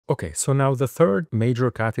Okay, so now the third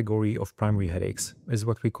major category of primary headaches is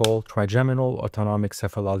what we call trigeminal autonomic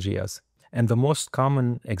cephalalgias. And the most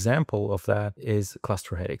common example of that is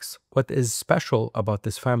cluster headaches. What is special about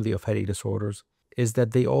this family of headache disorders is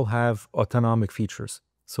that they all have autonomic features.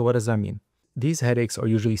 So what does that mean? These headaches are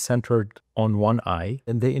usually centered on one eye,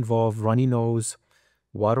 and they involve runny nose,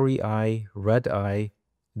 watery eye, red eye,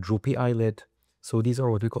 droopy eyelid. So these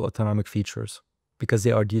are what we call autonomic features, because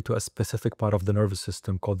they are due to a specific part of the nervous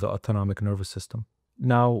system called the autonomic nervous system.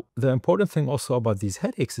 Now, the important thing also about these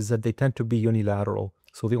headaches is that they tend to be unilateral,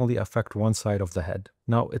 so they only affect one side of the head.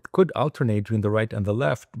 Now, it could alternate between the right and the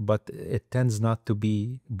left, but it tends not to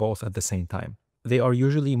be both at the same time. They are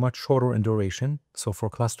usually much shorter in duration, so for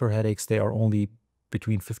cluster headaches, they are only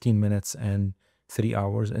between 15 minutes and 3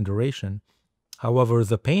 hours in duration. However,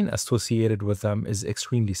 the pain associated with them is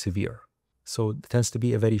extremely severe. So it tends to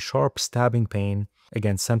be a very sharp stabbing pain,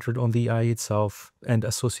 again, centered on the eye itself and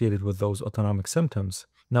associated with those autonomic symptoms.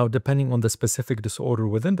 Now, depending on the specific disorder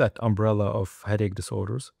within that umbrella of headache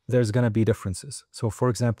disorders, there's going to be differences. So, for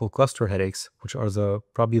example, cluster headaches, which are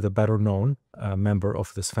probably the better known member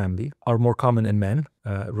of this family, are more common in men.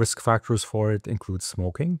 Risk factors for it include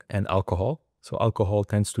smoking and alcohol. So alcohol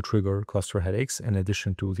tends to trigger cluster headaches in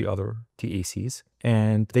addition to the other TACs.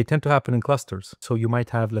 And they tend to happen in clusters. So you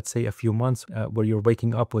might have, let's say, a few months where you're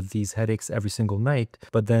waking up with these headaches every single night,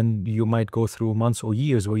 but then you might go through months or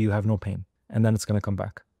years where you have no pain, and then it's going to come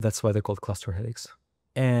back. That's why they're called cluster headaches.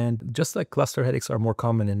 And just like cluster headaches are more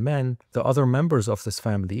common in men, the other members of this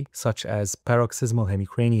family, such as paroxysmal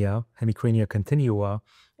hemicrania, hemicrania continua,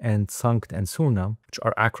 and SUNCT and SUNA, which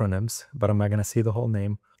are acronyms, but I'm not going to say the whole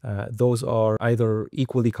name, those are either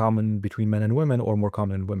equally common between men and women or more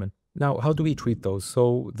common in women. Now, how do we treat those?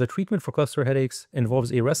 So the treatment for cluster headaches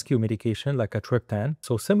involves a rescue medication like a triptan.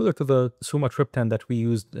 So similar to the sumatriptan that we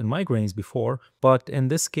used in migraines before, but in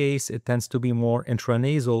this case, it tends to be more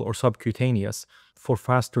intranasal or subcutaneous for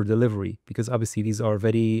faster delivery, because obviously these are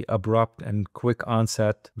very abrupt and quick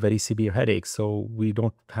onset, very severe headaches. So we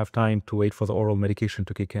don't have time to wait for the oral medication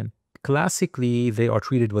to kick in. Classically, they are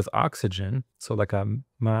treated with oxygen, so like a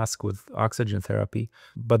mask with oxygen therapy,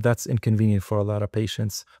 but that's inconvenient for a lot of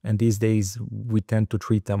patients. And these days, we tend to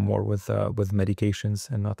treat them more with medications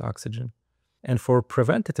and not oxygen. And for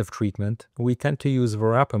preventative treatment, we tend to use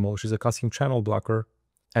verapamil, which is a calcium channel blocker,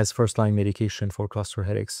 as first-line medication for cluster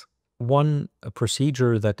headaches. One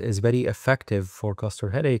procedure that is very effective for cluster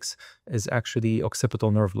headaches is actually occipital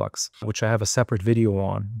nerve blocks, which I have a separate video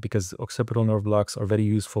on, because occipital nerve blocks are very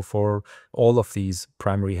useful for all of these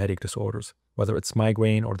primary headache disorders, whether it's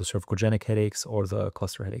migraine or the cervicogenic headaches or the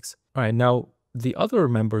cluster headaches. All right, now the other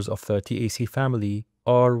members of the TAC family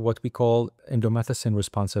are what we call indomethacin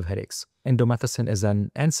responsive headaches. Indomethacin is an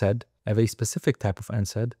NSAID, a very specific type of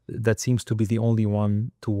NSAID that seems to be the only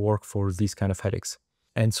one to work for these kind of headaches.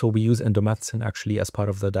 And so we use indomethacin actually as part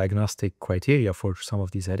of the diagnostic criteria for some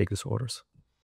of these headache disorders.